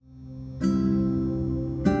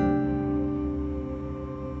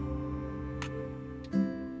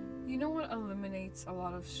creates a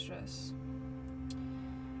lot of stress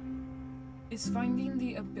is finding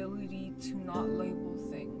the ability to not label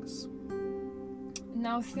things.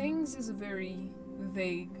 Now, things is a very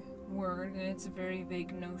vague word, and it's a very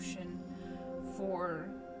vague notion for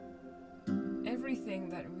everything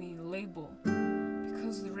that we label,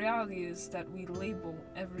 because the reality is that we label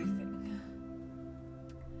everything.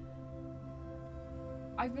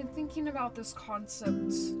 I've been thinking about this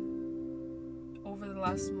concept over the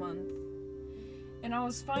last month, and I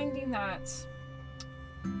was finding that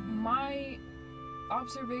my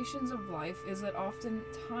observations of life is that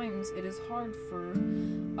oftentimes it is hard for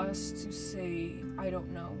us to say, I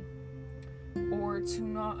don't know, or to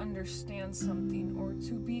not understand something, or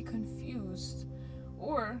to be confused,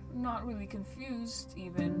 or not really confused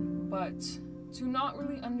even, but to not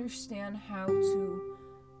really understand how to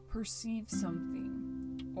perceive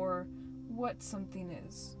something, or what something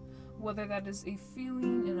is, whether that is a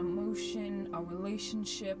feeling, an emotion, a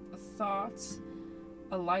relationship, a thought,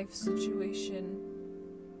 a life situation.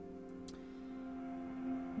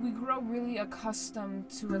 We grow really accustomed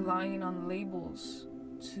to relying on labels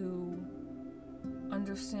to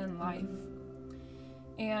understand life.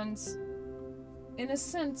 And in a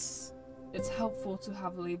sense, it's helpful to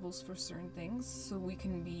have labels for certain things so we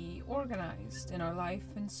can be organized in our life,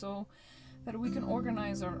 and so that we can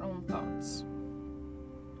organize our own thoughts.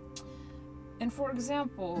 And for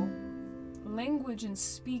example, language and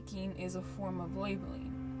speaking is a form of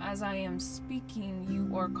labeling. As I am speaking,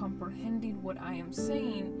 you are comprehending what I am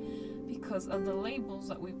saying because of the labels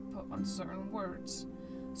that we put on certain words.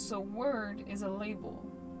 So word is a label.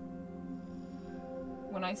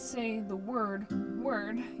 When I say the word,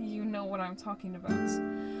 you know what I'm talking about.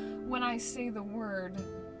 When I say the word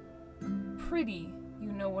pretty,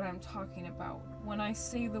 you know what I'm talking about. When I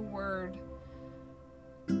say the word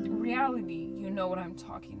reality, you know what I'm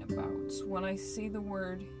talking about. When I say the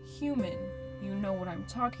word human, you know what I'm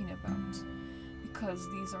talking about, because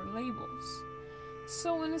these are labels.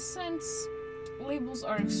 So in a sense, labels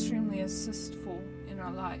are extremely assistful in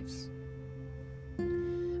our lives.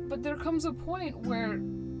 But there comes a point where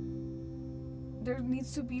there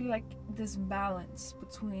needs to be like this balance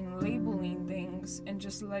between labeling things and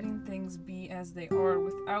just letting things be as they are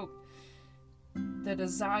without the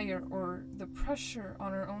desire or the pressure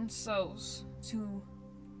on our own selves to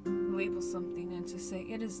label something and to say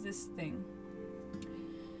it is this thing.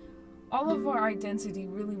 All of our identity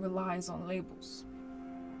really relies on labels.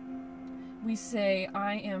 We say,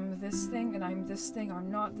 I am this thing and I'm this thing,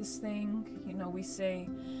 I'm not this thing. We say,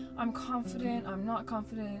 I'm confident, I'm not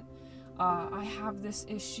confident, I have this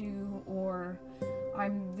issue, or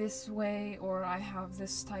I'm this way, or I have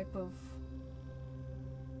this type of,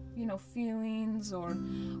 feelings, or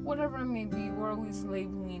whatever it may be. We're always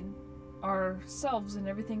labeling ourselves and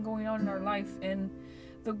everything going on in our life. And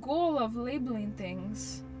the goal of labeling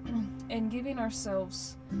things and giving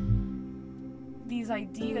ourselves these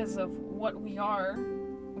ideas of what we are,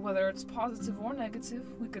 whether it's positive or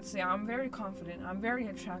negative, we could say, I'm very confident, I'm very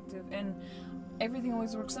attractive, and everything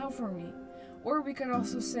always works out for me. Or we could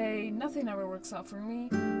also say, nothing ever works out for me,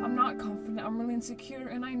 I'm not confident, I'm really insecure,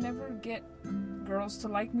 and I never get girls to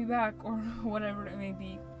like me back, or whatever it may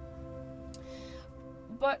be.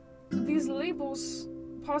 But these labels,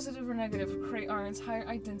 positive or negative, create our entire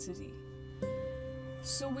identity.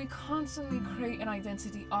 So we constantly create an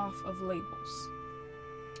identity off of labels.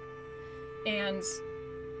 And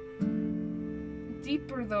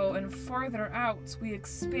deeper though, and farther out, we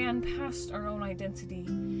expand past our own identity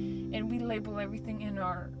and we label everything in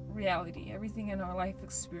our reality, everything in our life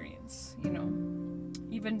experience,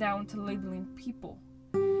 even down to labeling people,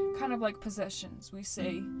 kind of like possessions. We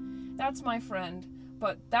say, that's my friend,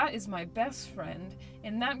 but that is my best friend,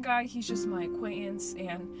 and that guy, he's just my acquaintance,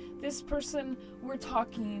 and this person, we're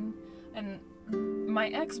talking, and my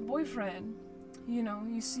ex-boyfriend,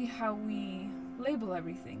 you see how we label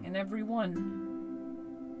everything and everyone.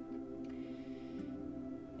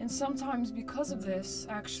 And sometimes because of this,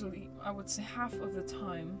 actually, I would say half of the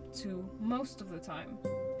time to most of the time,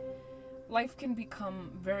 life can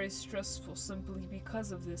become very stressful simply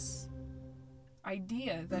because of this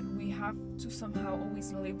idea that we have to somehow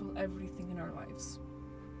always label everything in our lives.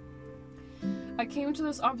 I came to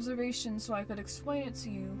this observation so I could explain it to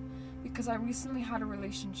you because I recently had a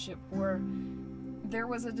relationship where there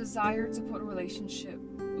was a desire to put relationship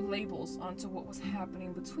labels onto what was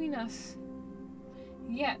happening between us,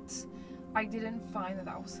 yet I didn't find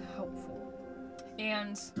that was helpful.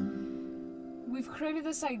 And we've created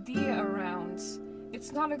this idea around,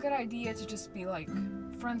 it's not a good idea to just be like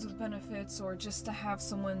friends with benefits, or just to have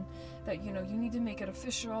someone that you need to make it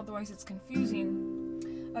official, otherwise it's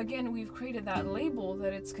confusing. again, we've created that label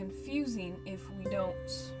that it's confusing if we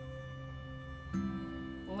don't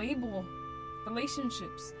label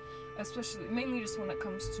relationships, especially mainly just when it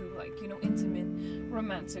comes to like, intimate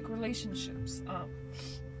romantic relationships.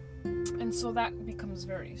 And so that becomes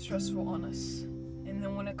very stressful on us. And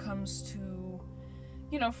then when it comes to,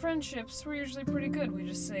 friendships, we're usually pretty good. We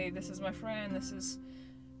just say, this is my friend, this is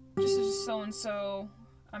just so and so,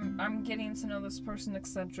 I'm getting to know this person,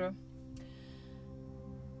 etc.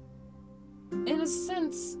 In a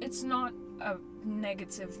sense, it's not a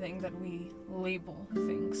negative thing that we label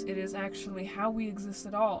things. It is actually how we exist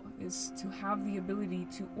at all, is to have the ability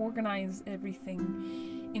to organize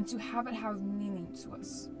everything and to have it have meaning to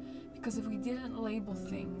us. Because if we didn't label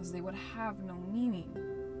things, they would have no meaning.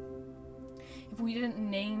 If we didn't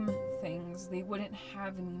name things, they wouldn't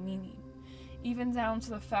have any meaning. Even down to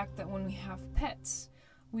the fact that when we have pets,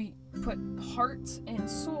 we put heart and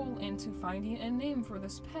soul into finding a name for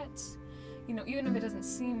this pet. Even if it doesn't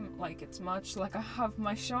seem like it's much. Like, I have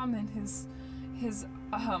my shaman, his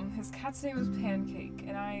cat's name is Pancake,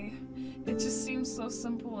 and it just seems so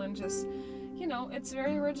simple and just, it's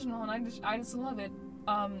very original, and I just love it,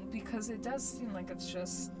 because it does seem like it's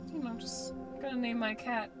just, just gonna name my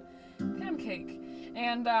cat Pancake.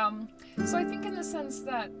 And so I think in the sense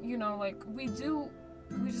that, we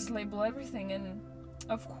just label everything, and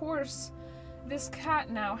of course this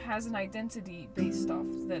cat now has an identity based off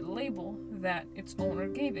that label that its owner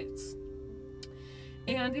gave it.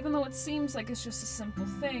 And even though it seems like it's just a simple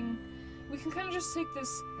thing, we can kind of just take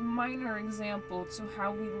this minor example to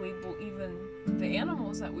how we label even the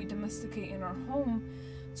animals that we domesticate in our home,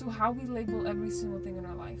 to how we label every single thing in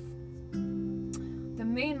our life. The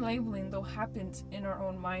main labeling, though, happens in our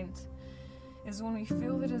own mind, is when we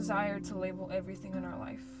feel the desire to label everything in our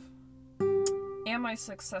life. Am I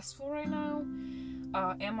successful right now?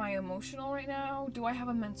 Am I emotional right now? Do I have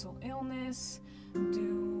a mental illness?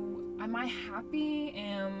 Am I happy?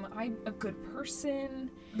 Am I a good person?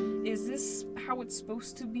 Is this how it's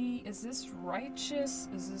supposed to be? Is this righteous?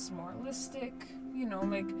 Is this moralistic?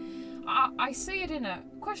 I say it in a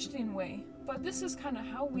questioning way, but this is kind of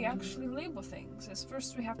how we actually label things. Is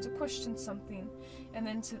first we have to question something, and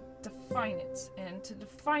then to define it. And to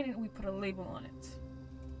define it, we put a label on it.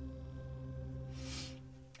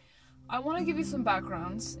 I want to give you some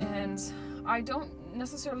backgrounds, and I don't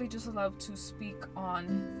necessarily just love to speak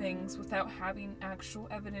on things without having actual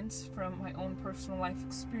evidence from my own personal life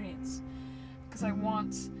experience, because I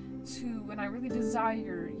want to, and I really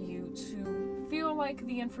desire you to feel like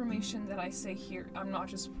the information that I say here, I'm not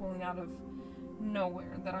just pulling out of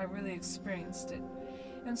nowhere, that I really experienced it.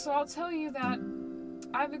 And so I'll tell you that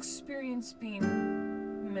I've experienced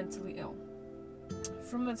being mentally ill.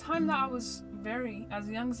 From the time that I was as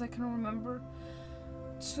young as I can remember,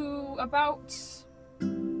 to about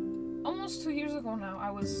almost 2 years ago now,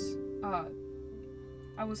 I was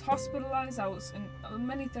hospitalized. I was in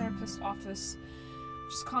many therapists' office,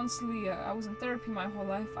 just constantly. I was in therapy my whole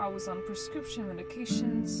life. I was on prescription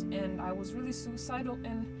medications, and I was really suicidal,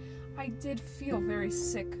 and I did feel very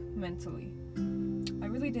sick mentally. I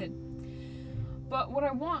really did. But what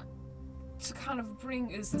I want to kind of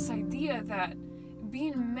bring is this idea that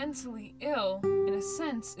being mentally ill, in a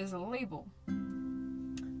sense, is a label.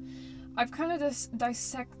 I've kind of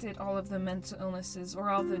dissected all of the mental illnesses, or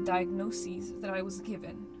all the diagnoses that I was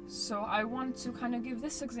given. So I want to kind of give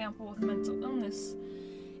this example with mental illness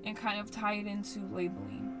and kind of tie it into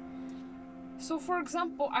labeling. So for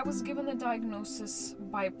example, I was given the diagnosis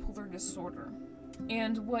bipolar disorder.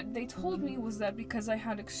 And what they told me was that because I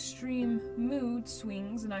had extreme mood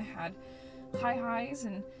swings, and I had high highs,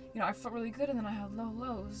 and I felt really good, and then I had low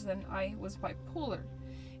lows, then I was bipolar.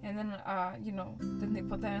 And then then they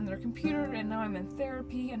put that in their computer, and now I'm in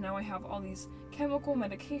therapy, and now I have all these chemical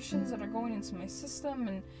medications that are going into my system,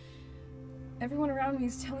 and everyone around me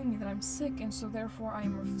is telling me that I'm sick, and so therefore I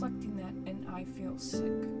am reflecting that, and I feel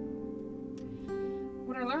sick.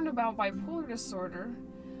 What I learned about bipolar disorder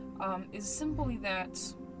is simply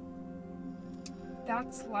that's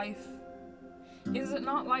life. Is it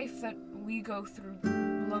not life that we go through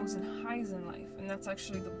lows and highs in life? And that's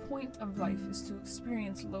actually the point of life, is to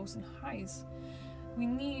experience lows and highs.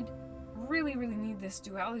 We really need this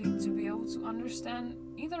duality to be able to understand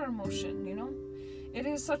either emotion, It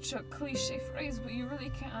is such a cliche phrase, but you really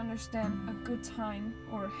can't understand a good time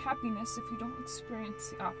or happiness if you don't experience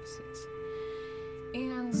the opposite.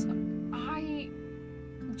 And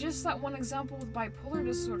just that one example with bipolar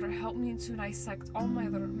disorder helped me to dissect all my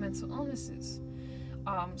other mental illnesses,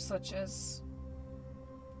 such as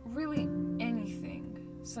really anything,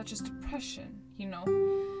 such as depression,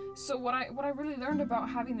 So what I really learned about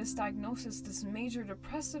having this diagnosis, this major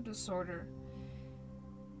depressive disorder,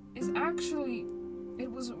 is actually,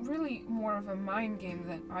 it was really more of a mind game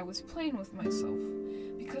that I was playing with myself,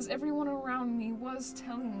 because everyone around me was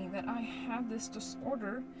telling me that I had this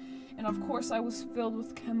disorder, and of course I was filled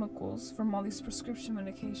with chemicals from all these prescription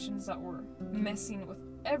medications that were messing with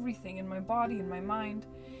everything in my body and my mind.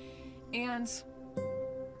 And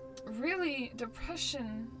really,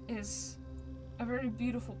 depression is a very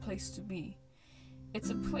beautiful place to be. It's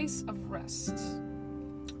a place of rest.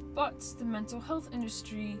 But the mental health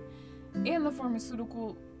industry and the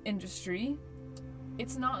pharmaceutical industry,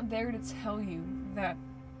 it's not there to tell you that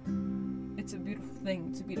it's a beautiful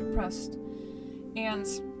thing to be depressed. And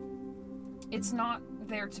it's not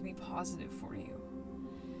there to be positive for you.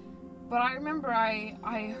 But I remember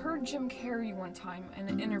I heard Jim Carrey one time in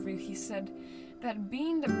an interview. He said that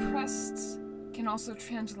being depressed can also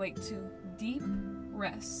translate to deep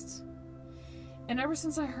rest. And ever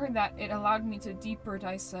since I heard that, it allowed me to deeper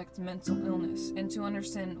dissect mental illness and to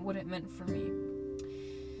understand what it meant for me.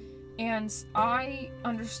 And I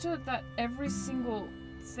understood that every single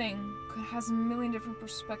thing has a million different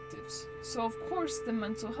perspectives. So of course the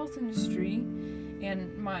mental health industry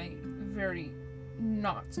and my very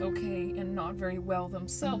not okay and not very well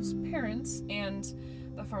themselves parents and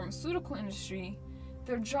the pharmaceutical industry,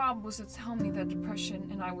 their job was to tell me that depression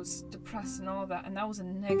and I was depressed and all of that, and that was a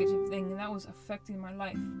negative thing and that was affecting my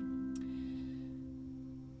life.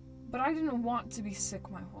 But I didn't want to be sick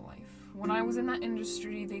my whole life. When I was in that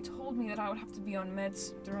industry, they told me that I would have to be on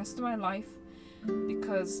meds the rest of my life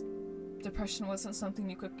because depression wasn't something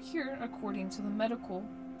you could cure according to the medical.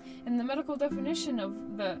 And the medical definition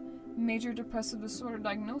of the major depressive disorder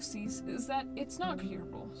diagnoses is that it's not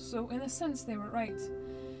curable. So in a sense, they were right.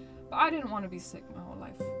 But I didn't want to be sick my whole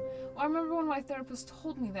life. Well, I remember when my therapist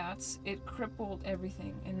told me that, it crippled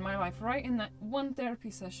everything in my life, right in that one therapy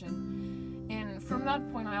session. And from that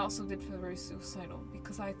point, I also did feel very suicidal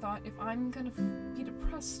because I thought, if I'm going to be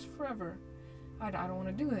depressed forever, I don't want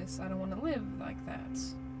to do this. I don't want to live like that.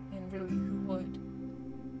 And really, who would?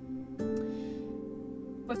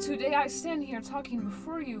 But today I stand here talking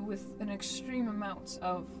before you with an extreme amount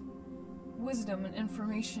of wisdom and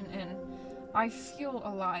information, and I feel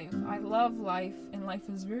alive. I love life, and life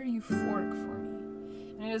is very euphoric for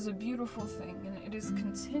me. And it is a beautiful thing, and it is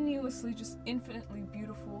continuously just infinitely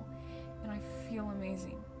beautiful, and I feel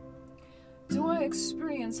amazing. Do I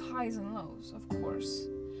experience highs and lows? Of course.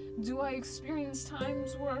 Do I experience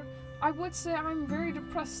times where I would say I'm very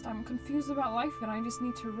depressed, I'm confused about life, and I just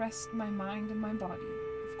need to rest my mind and my body?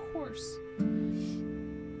 Of course.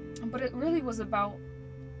 But it really was about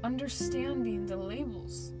understanding the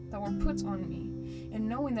labels that were put on me and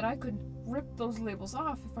knowing that I could rip those labels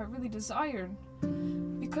off if I really desired.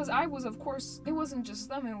 Because I was, of course, it wasn't just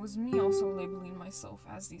them, it was me also labeling myself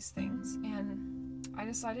as these things. And I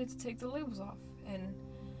decided to take the labels off. And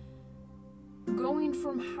going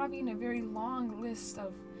from having a very long list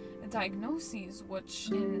of diagnoses, which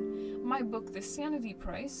in my book, The Sanity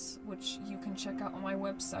Price, which you can check out on my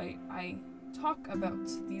website, I talk about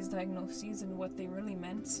these diagnoses and what they really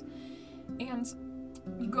meant. And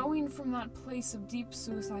going from that place of deep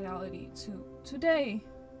suicidality to today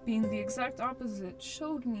being the exact opposite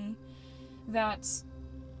showed me that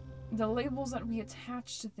the labels that we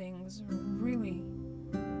attach to things really,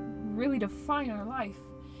 really define our life.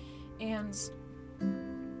 And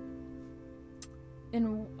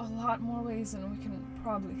in a lot more ways than we can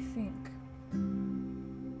probably think.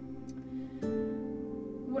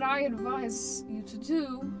 What I advise you to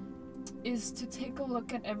do is to take a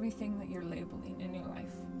look at everything that you're labeling in your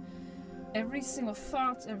life. Every single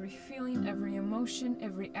thought, every feeling, every emotion,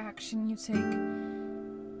 every action you take,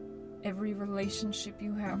 every relationship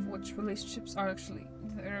you have, which relationships are actually,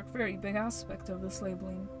 they're a very big aspect of this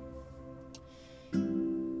labeling.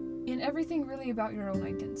 And everything really about your own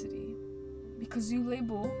identity. Because you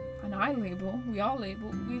label, and I label, we all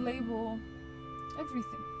label, we label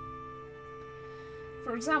everything.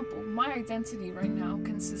 For example, my identity right now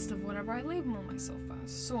consists of whatever I label myself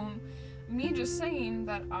as. So me just saying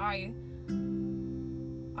that I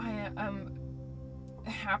am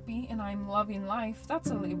happy and I'm loving life,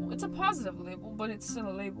 that's a label. It's a positive label, but it's still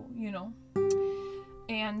a label, you know.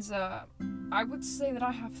 And I would say that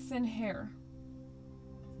I have thin hair.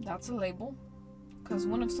 That's a label. Because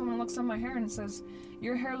what if someone looks at my hair and says,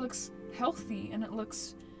 your hair looks healthy and it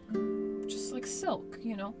looks just like silk,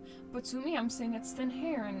 you know? But to me, I'm saying it's thin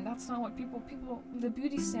hair, and that's not what people, the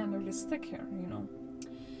beauty standard is thick hair, you know?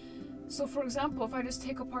 So for example, if I just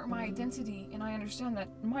take apart my identity and I understand that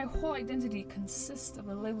my whole identity consists of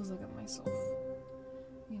the labels I give myself,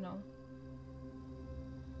 you know?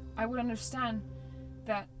 I would understand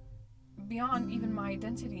that beyond even my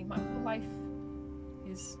identity, my whole life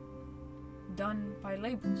is done by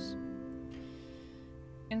labels.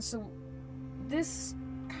 And so this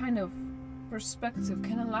kind of perspective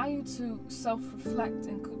can allow you to self-reflect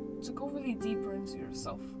and to go really deeper into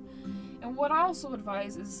yourself. And what I also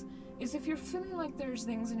advise is if you're feeling like there's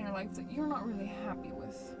things in your life that you're not really happy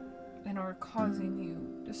with and are causing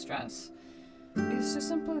you distress, is to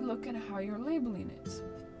simply look at how you're labeling it.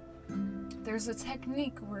 There's a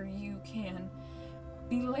technique where you can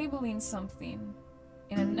be labeling something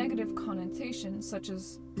in a negative connotation, such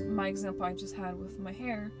as my example I just had with my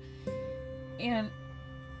hair, and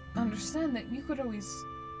understand that you could always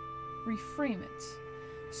reframe it.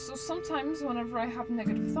 So sometimes whenever I have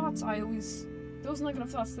negative thoughts, those negative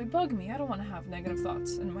thoughts, they bug me. I don't want to have negative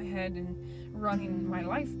thoughts in my head and running my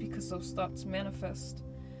life, because those thoughts manifest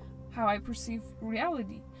how I perceive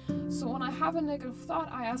reality. So when I have a negative thought,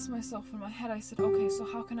 I ask myself in my head, I said, okay, so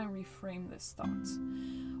how can I reframe this thought?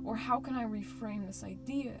 Or how can I reframe this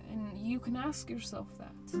idea? And you can ask yourself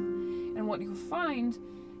that. And what you'll find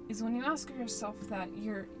is when you ask yourself that,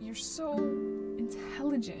 you're so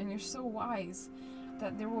intelligent and you're so wise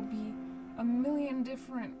that there will be a million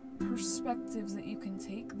different perspectives that you can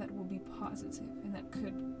take that will be positive and that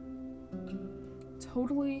could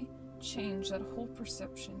totally change that whole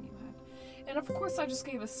perception you had. And of course, I just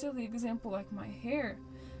gave a silly example like my hair,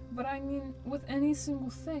 but I mean with any single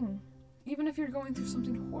thing. Even if you're going through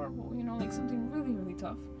something horrible, like something really, really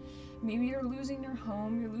tough. Maybe you're losing your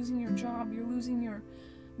home, you're losing your job, you're losing your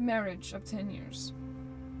marriage of 10 years.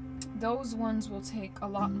 Those ones will take a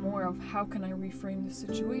lot more of how can I reframe the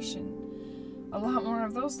situation. A lot more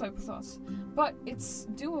of those type of thoughts. But it's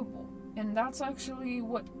doable. And that's actually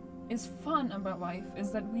what is fun about life,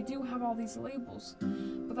 is that we do have all these labels,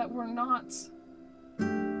 but that we're not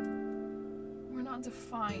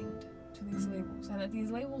defined to these labels, and that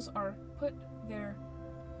these labels are put there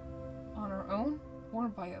on our own or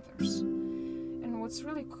by others. And what's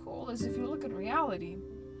really cool is if you look at reality,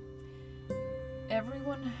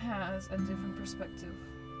 everyone has a different perspective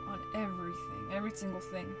on everything, every single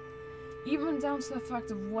thing, even down to the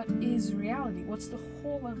fact of what is reality, what's the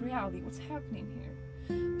whole of reality, what's happening here.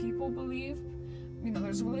 People believe,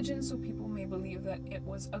 there's religion, so people may believe that it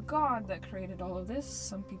was a god that created all of this.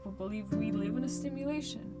 Some people believe we live in a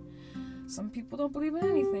simulation. Some people don't believe in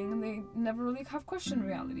anything, and they never really have questioned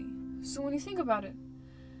reality. So when you think about it,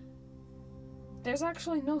 there's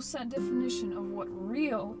actually no set definition of what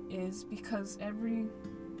real is, because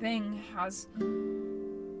everything has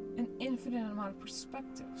an infinite amount of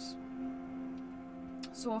perspectives.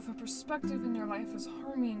 So if a perspective in your life is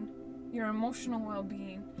harming your emotional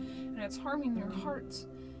well-being and it's harming your heart,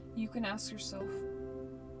 you can ask yourself,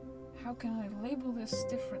 how can I label this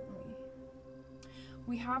differently?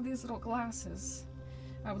 We have these little glasses,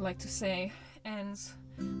 I would like to say, and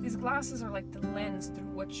these glasses are like the lens through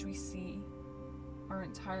which we see our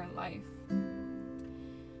entire life.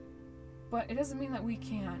 But it doesn't mean that we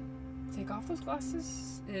can't take off those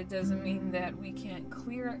glasses. It doesn't mean that we can't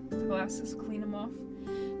clear the glasses, clean them off.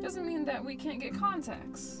 It doesn't mean that we can't get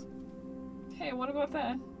contacts. Hey, what about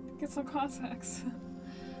that? Get some contacts.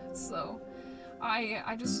 So,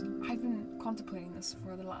 I've been contemplating this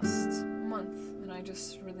for the last month, and I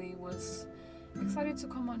just really was excited to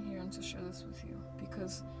come on here and to share this with you,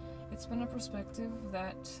 because it's been a perspective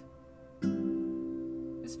that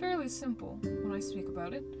is fairly simple when I speak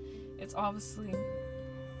about it. It's obviously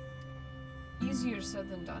easier said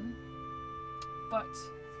than done, but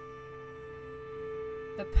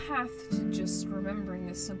the path to just remembering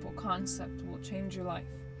this simple concept will change your life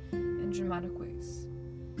in dramatic ways.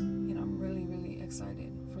 And I'm really, really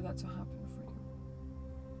excited for that to happen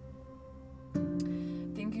for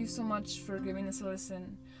you. Thank you so much for giving this a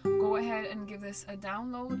listen. Go ahead and give this a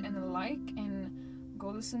download and a like, and go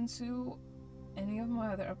listen to any of my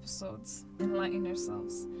other episodes. Enlighten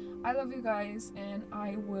yourselves. I love you guys, and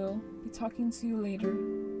I will be talking to you later.